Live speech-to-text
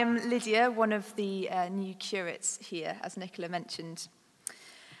I'm Lydia, one of the new curates here, as Nicola mentioned.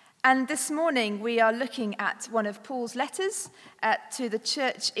 And this morning we are looking at one of Paul's letters to the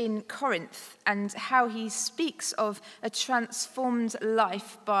church in Corinth and how he speaks of a transformed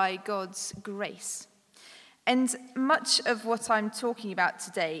life by God's grace. And much of what I'm talking about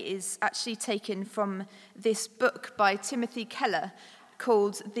today is actually taken from this book by Timothy Keller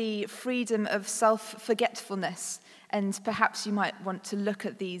called The Freedom of Self-Forgetfulness. And perhaps you might want to look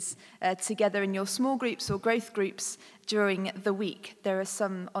at these together in your small groups or growth groups during the week. There are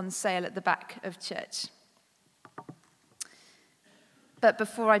some on sale at the back of church. But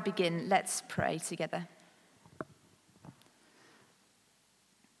before I begin, let's pray together.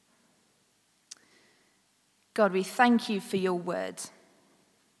 God, we thank you for your word.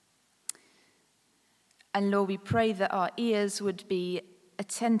 And Lord, we pray that our ears would be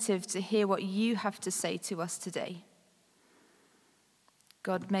attentive to hear what you have to say to us today.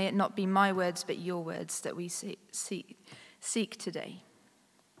 God, may it not be my words, but your words that we seek today.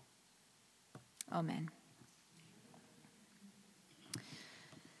 Amen.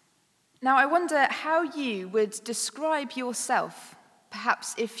 Now, I wonder how you would describe yourself,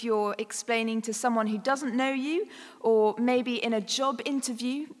 perhaps if you're explaining to someone who doesn't know you, or maybe in a job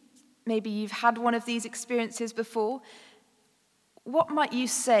interview, maybe you've had one of these experiences before. What might you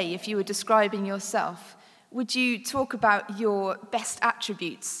say if you were describing yourself? Would you talk about your best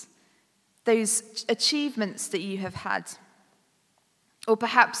attributes, those achievements that you have had? Or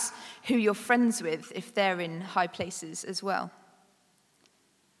perhaps who you're friends with if they're in high places as well?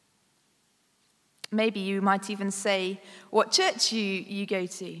 Maybe you might even say what church you go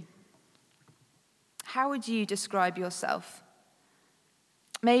to. How would you describe yourself?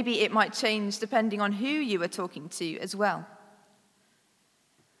 Maybe it might change depending on who you are talking to as well.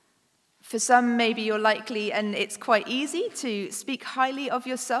 For some, maybe you're likely, and it's quite easy, to speak highly of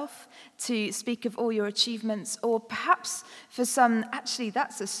yourself, to speak of all your achievements, or perhaps for some, actually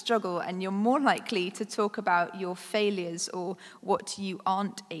that's a struggle, and you're more likely to talk about your failures or what you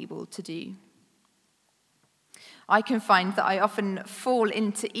aren't able to do. I can find that I often fall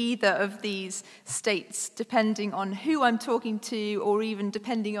into either of these states, depending on who I'm talking to, or even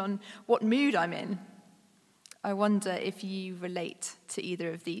depending on what mood I'm in. I wonder if you relate to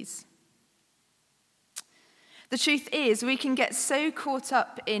either of these. The truth is, we can get so caught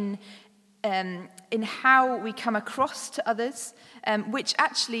up in how we come across to others, which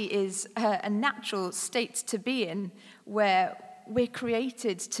actually is a natural state to be in, where we're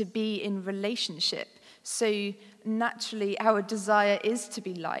created to be in relationship. So naturally, our desire is to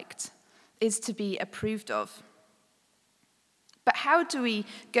be liked, is to be approved of. But how do we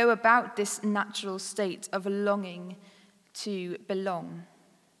go about this natural state of longing to belong?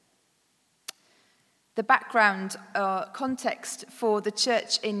 The background context for the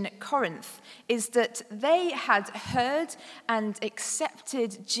church in Corinth is that they had heard and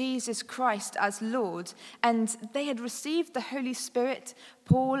accepted Jesus Christ as Lord, and they had received the Holy Spirit.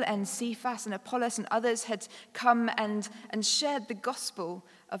 Paul and Cephas and Apollos and others had come and shared the gospel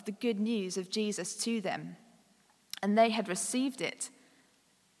of the good news of Jesus to them, and they had received it.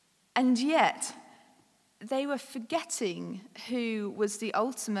 And yet, they were forgetting who was the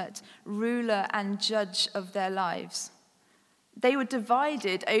ultimate ruler and judge of their lives. They were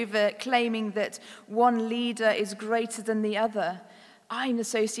divided over claiming that one leader is greater than the other. I'm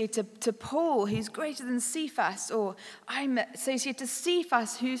associated to Paul, who's greater than Cephas, or I'm associated to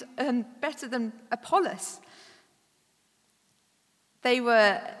Cephas, who's better than Apollos. They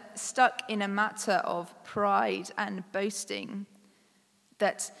were stuck in a matter of pride and boasting,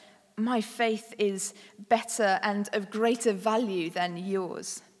 that my faith is better and of greater value than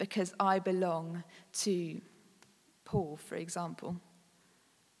yours because I belong to Paul, for example.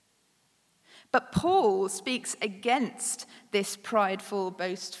 But Paul speaks against this prideful,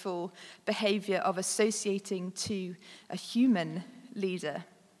 boastful behavior of associating to a human leader.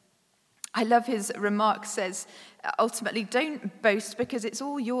 I love his remark, says, ultimately, don't boast because it's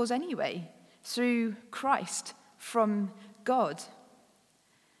all yours anyway, through Christ, from God.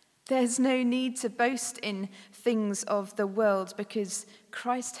 There's no need to boast in things of the world because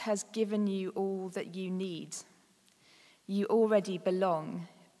Christ has given you all that you need. You already belong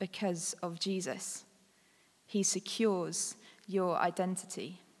because of Jesus. He secures your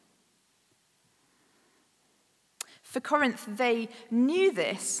identity. For Corinth, they knew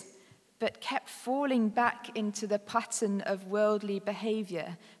this, but kept falling back into the pattern of worldly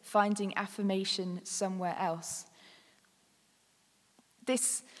behavior, finding affirmation somewhere else.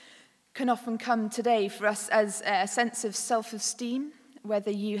 This can often come today for us as a sense of self-esteem, whether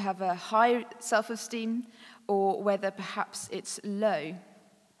you have a high self-esteem or whether perhaps it's low.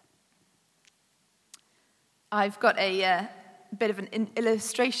 I've got a bit of an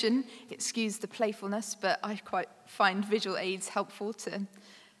illustration. Excuse the playfulness, but I quite find visual aids helpful to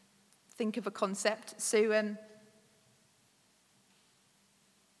think of a concept. So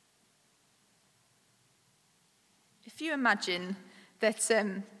if you imagine that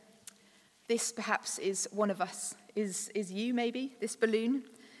this perhaps is one of us, is you maybe, this balloon,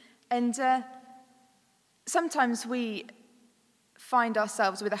 and sometimes we find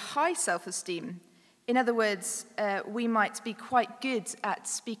ourselves with a high self-esteem. In other words, we might be quite good at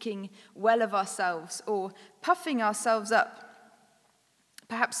speaking well of ourselves or puffing ourselves up.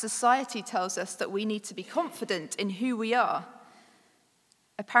 Perhaps society tells us that we need to be confident in who we are.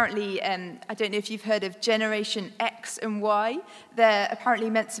 Apparently, I don't know if you've heard of Generation X and Y. They're apparently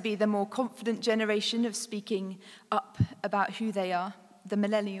meant to be the more confident generation of speaking up about who they are, the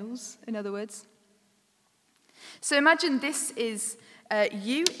millennials, in other words. So imagine this is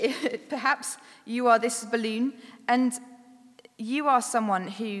you, perhaps you are this balloon, and you are someone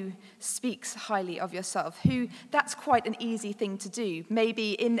who speaks highly of yourself, that's quite an easy thing to do.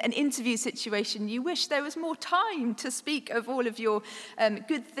 Maybe in an interview situation, you wish there was more time to speak of all of your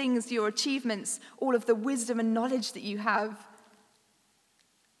good things, your achievements, all of the wisdom and knowledge that you have.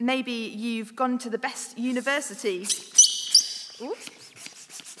 Maybe you've gone to the best university. Oops.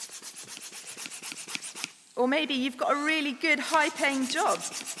 Or maybe you've got a really good, high-paying job.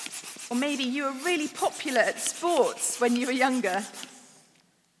 Or maybe you were really popular at sports when you were younger.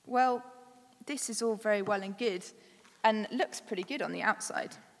 Well, this is all very well and good, and looks pretty good on the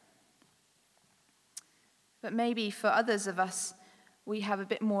outside. But maybe for others of us, we have a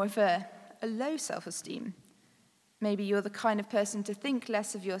bit more of a low self-esteem. Maybe you're the kind of person to think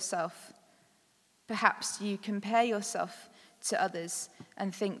less of yourself. Perhaps you compare yourself to others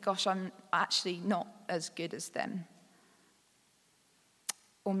and think, gosh, I'm actually not as good as them.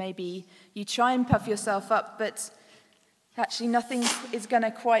 Or maybe you try and puff yourself up, but actually nothing is going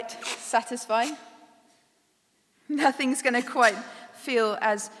to quite satisfy. Nothing's going to quite feel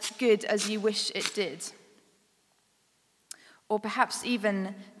as good as you wish it did. Or perhaps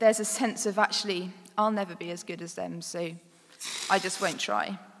even there's a sense of, actually, I'll never be as good as them, so I just won't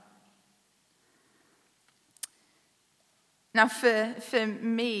try. Now, for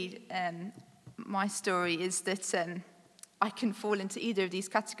me, my story is that I can fall into either of these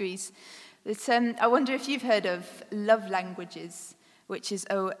categories. But I wonder if you've heard of love languages, which is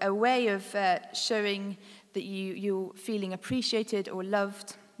a way of showing that you're feeling appreciated or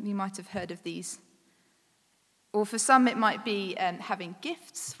loved. You might have heard of these. Or for some, it might be having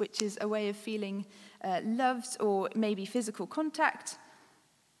gifts, which is a way of feeling loved, or maybe physical contact.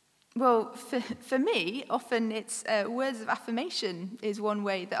 Well, for me, often it's words of affirmation is one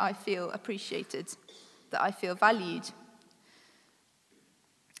way that I feel appreciated, that I feel valued.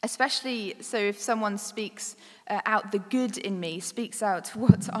 Especially so if someone speaks out the good in me, speaks out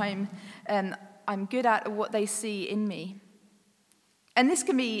what I'm good at or what they see in me. And this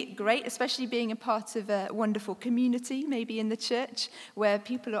can be great, especially being a part of a wonderful community, maybe in the church, where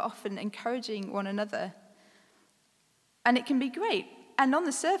people are often encouraging one another. And it can be great. And on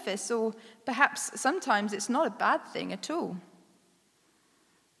the surface, or perhaps sometimes it's not a bad thing at all.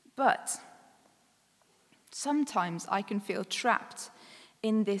 But sometimes I can feel trapped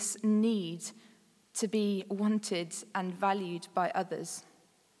in this need to be wanted and valued by others.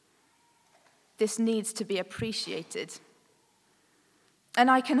 This need to be appreciated.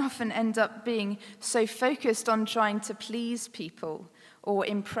 And I can often end up being so focused on trying to please people or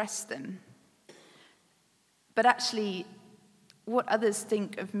impress them. But actually, what others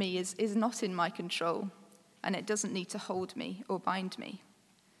think of me is not in my control, and it doesn't need to hold me or bind me.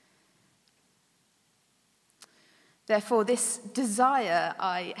 Therefore, this desire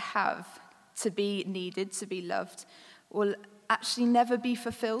I have to be needed, to be loved, will actually never be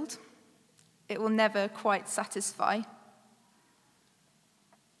fulfilled. It will never quite satisfy.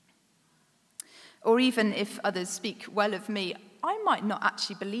 Or even if others speak well of me, I might not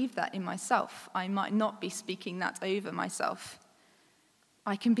actually believe that in myself. I might not be speaking that over myself.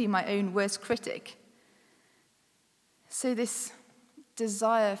 I can be my own worst critic. So this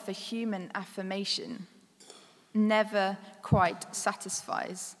desire for human affirmation never quite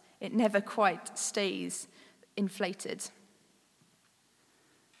satisfies. It never quite stays inflated.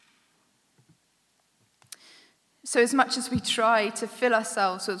 So as much as we try to fill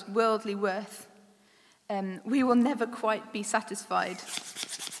ourselves with worldly worth, we will never quite be satisfied.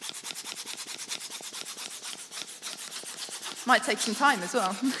 Might take some time as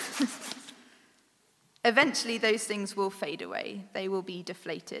well. Eventually, those things will fade away. They will be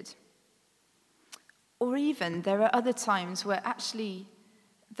deflated. Or even, there are other times where actually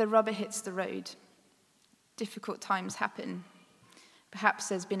the rubber hits the road. difficult times happen. Perhaps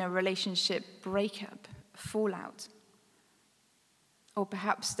there's been a relationship breakup, fallout. Or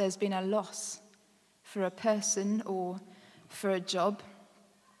perhaps there's been a loss for a person or for a job.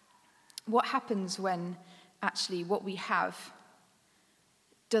 What happens when actually what we have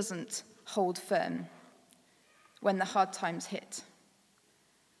doesn't hold firm when the hard times hit?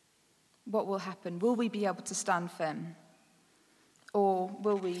 What will happen? Will we be able to stand firm? Or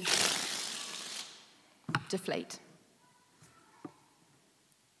will we deflate?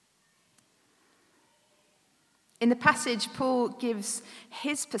 In the passage, Paul gives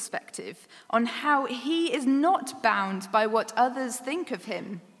his perspective on how he is not bound by what others think of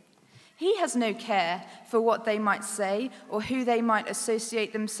him. He has no care for what they might say or who they might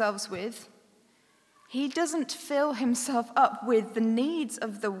associate themselves with. He doesn't fill himself up with the needs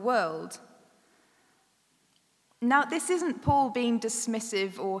of the world. Now, this isn't Paul being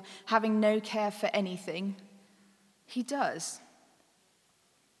dismissive or having no care for anything. He does.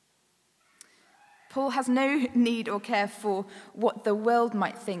 Paul has no need or care for what the world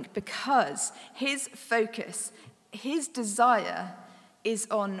might think because his focus, his desire is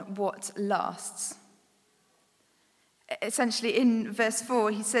on what lasts. Essentially, in verse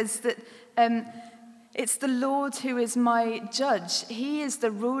 4, he says that it's the Lord who is my judge. He is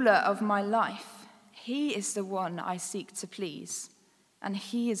the ruler of my life. He is the one I seek to please, and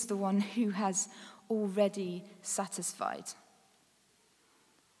he is the one who has already satisfied.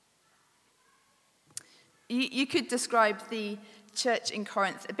 You could describe the church in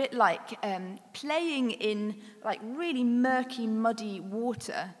Corinth a bit like playing in like really murky, muddy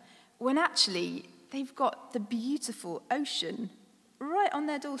water when actually they've got the beautiful ocean right on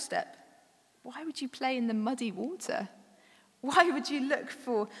their doorstep. Why would you play in the muddy water? Why would you look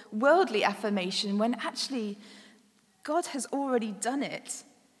for worldly affirmation when actually God has already done it?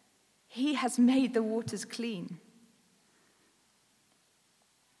 He has made the waters clean.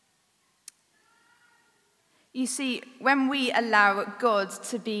 You see, when we allow God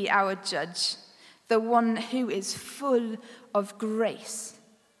to be our judge, the one who is full of grace,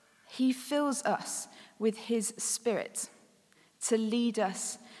 he fills us with his Spirit to lead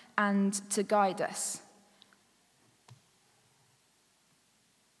us and to guide us.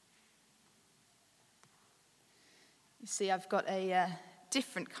 You see, I've got a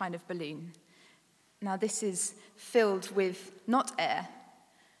different kind of balloon. Now, this is filled with not air,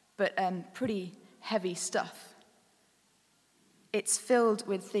 but pretty heavy stuff. It's filled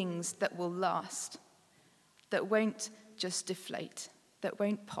with things that will last, that won't just deflate, that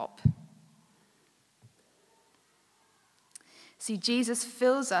won't pop. See, Jesus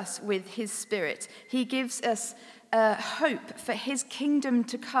fills us with his Spirit. He gives us hope for his kingdom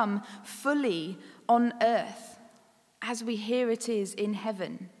to come fully on earth, as we hear it is in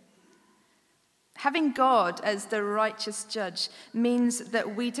heaven. Having God as the righteous judge means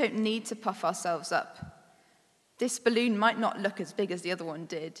that we don't need to puff ourselves up. This balloon might not look as big as the other one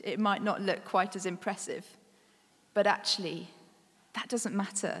did. It might not look quite as impressive. But actually, that doesn't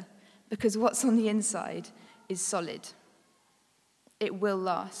matter because what's on the inside is solid. It will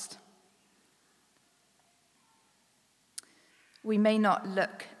last. We may not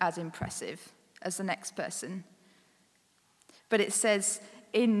look as impressive as the next person, but it says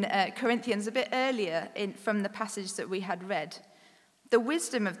in Corinthians a bit earlier from the passage that we had read, the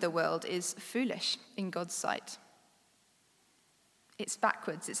wisdom of the world is foolish in God's sight. It's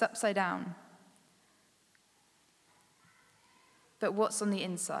backwards, it's upside down. But what's on the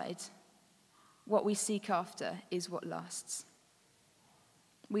inside, what we seek after, is what lasts.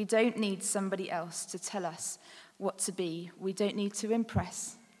 We don't need somebody else to tell us what to be. We don't need to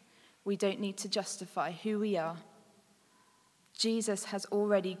impress. We don't need to justify who we are. Jesus has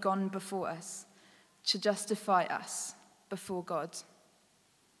already gone before us to justify us before God.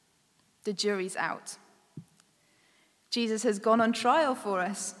 The jury's out. Jesus has gone on trial for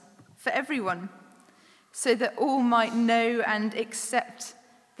us, for everyone, so that all might know and accept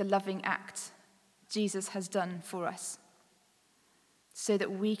the loving act Jesus has done for us, so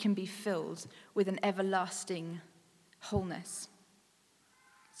that we can be filled with an everlasting wholeness,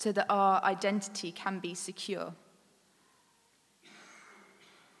 so that our identity can be secure.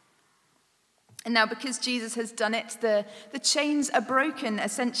 And now, because Jesus has done it, the chains are broken,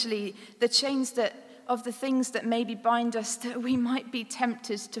 essentially, the chains of the things that maybe bind us that we might be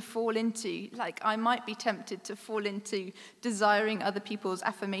tempted to fall into. Like I might be tempted to fall into desiring other people's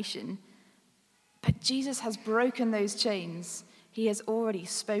affirmation. But Jesus has broken those chains. He has already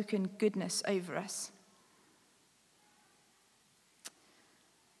spoken goodness over us.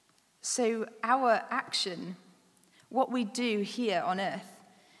 So our action, what we do here on earth,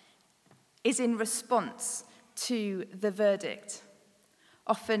 is in response to the verdict.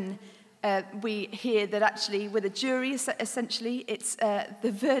 Often we hear that actually with a jury, essentially, it's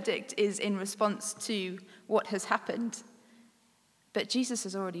the verdict is in response to what has happened. But Jesus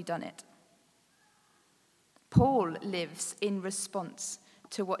has already done it. Paul lives in response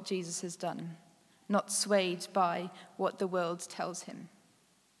to what Jesus has done, not swayed by what the world tells him.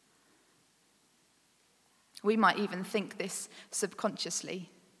 We might even think this subconsciously,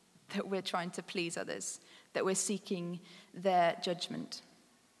 that we're trying to please others, that we're seeking their judgment.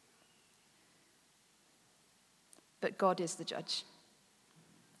 But God is the judge.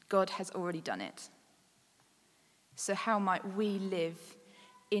 God has already done it. So how might we live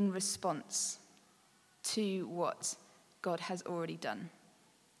in response to what God has already done?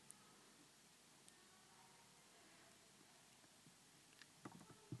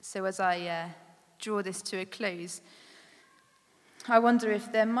 So as I draw this to a close, I wonder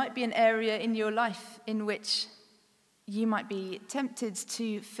if there might be an area in your life in which you might be tempted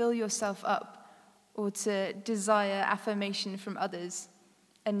to fill yourself up or to desire affirmation from others,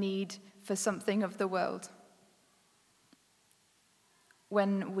 a need for something of the world,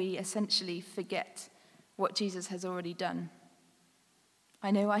 when we essentially forget what Jesus has already done.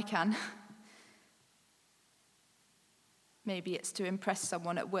 I know I can. Maybe it's to impress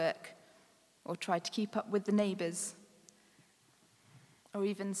someone at work, or try to keep up with the neighbours, or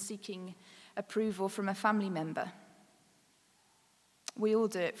even seeking approval from a family member. We all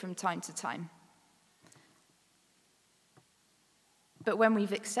do it from time to time. But when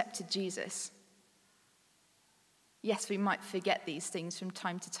we've accepted Jesus, yes, we might forget these things from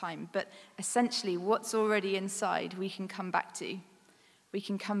time to time, but essentially what's already inside we can come back to. We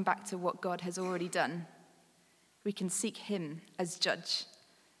can come back to what God has already done. We can seek him as judge,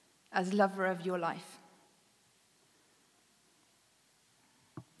 as lover of your life.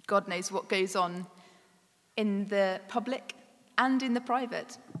 God knows what goes on in the public and in the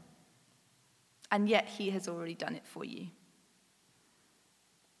private, and yet he has already done it for you.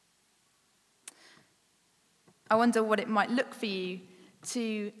 I wonder what it might look for you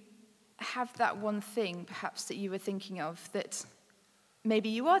to have that one thing, perhaps, that you were thinking of, that maybe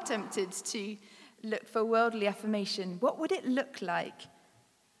you are tempted to look for worldly affirmation. What would it look like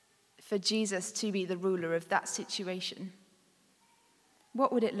for Jesus to be the ruler of that situation?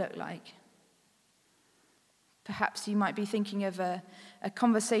 What would it look like? Perhaps you might be thinking of a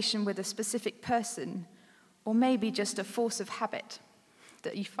conversation with a specific person, or maybe just a force of habit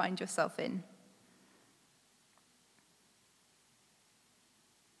that you find yourself in.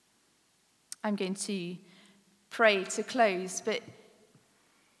 I'm going to pray to close, but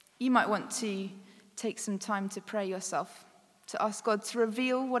you might want to take some time to pray yourself, to ask God to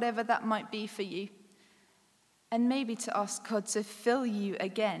reveal whatever that might be for you, and maybe to ask God to fill you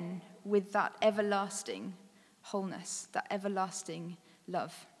again with that everlasting wholeness, that everlasting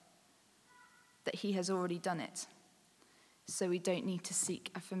love, that he has already done it, so we don't need to seek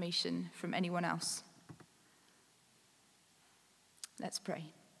affirmation from anyone else. Let's pray.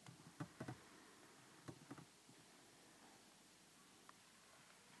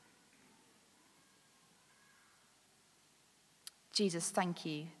 Jesus, thank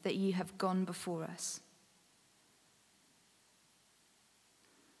you that you have gone before us.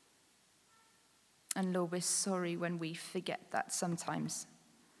 And Lord, we're sorry when we forget that sometimes.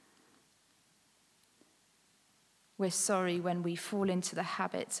 We're sorry when we fall into the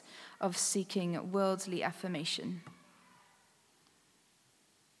habit of seeking worldly affirmation.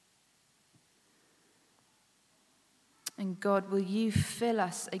 And God, will you fill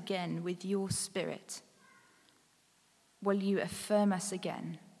us again with your Spirit? Will you affirm us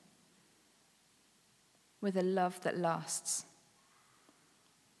again with a love that lasts?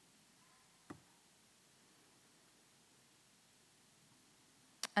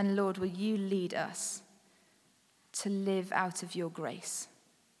 And Lord, will you lead us to live out of your grace,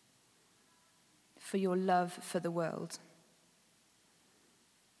 for your love for the world?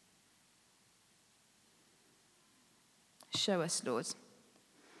 Show us, Lord,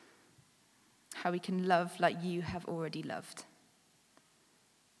 how we can love like you have already loved.